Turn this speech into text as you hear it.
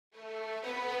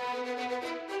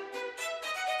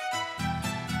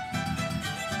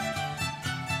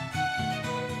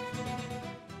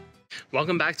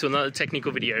Welcome back to another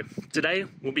technical video. Today,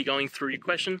 we'll be going through your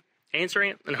question,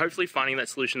 answering it, and hopefully finding that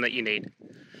solution that you need.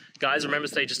 Guys, remember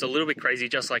to stay just a little bit crazy,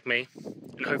 just like me,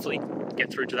 and hopefully get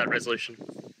through to that resolution.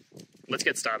 Let's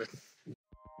get started.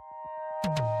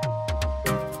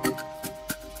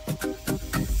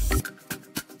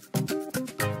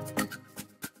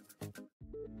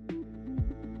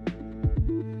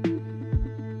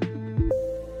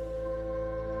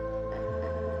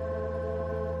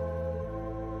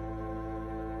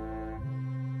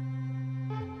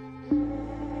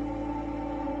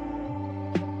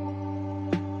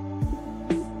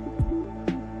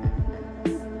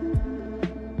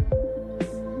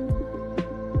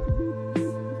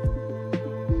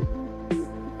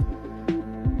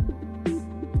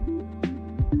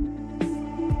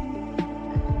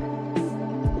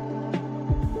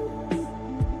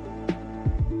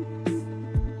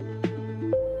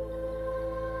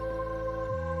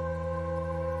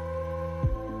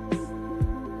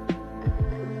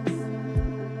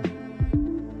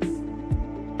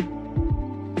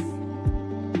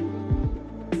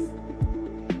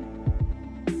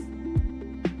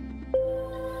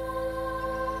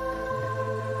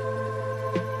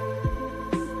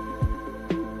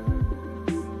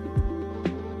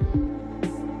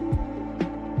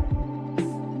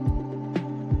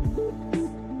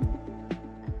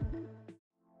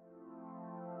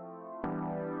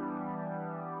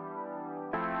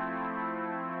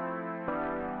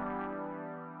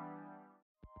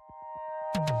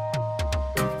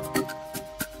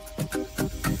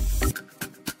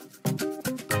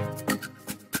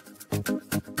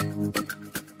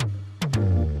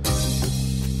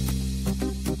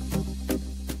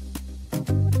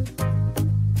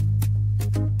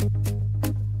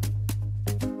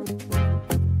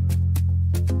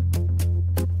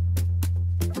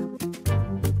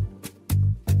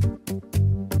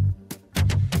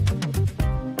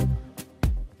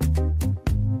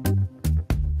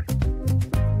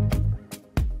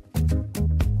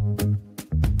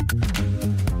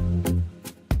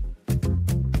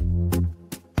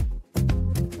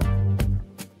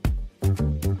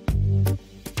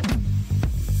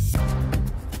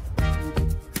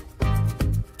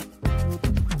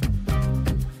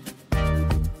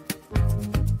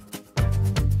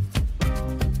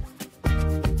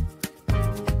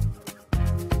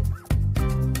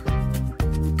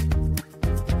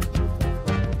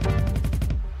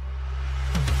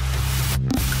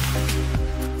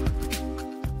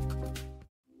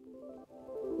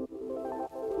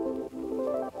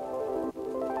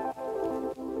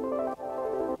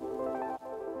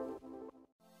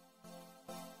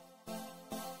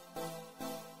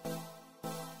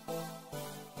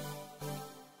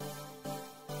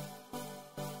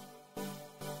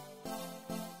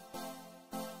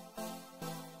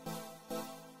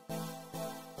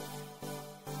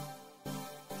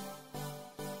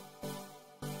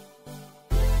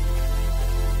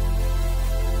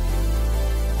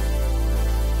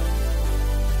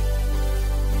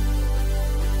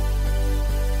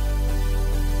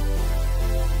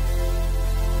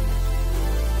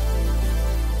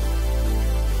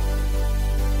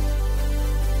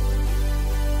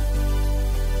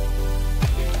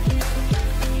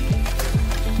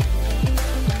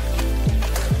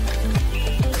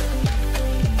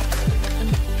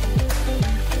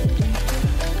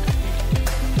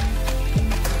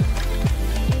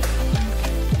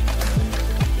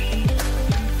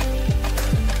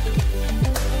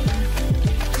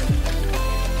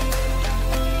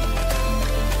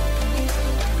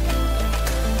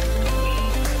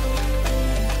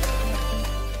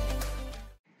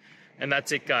 And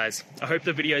that's it, guys. I hope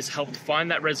the videos helped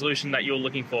find that resolution that you're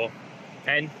looking for.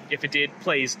 And if it did,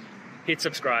 please hit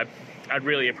subscribe. I'd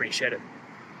really appreciate it.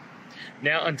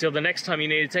 Now, until the next time you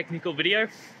need a technical video,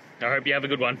 I hope you have a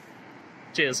good one.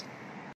 Cheers.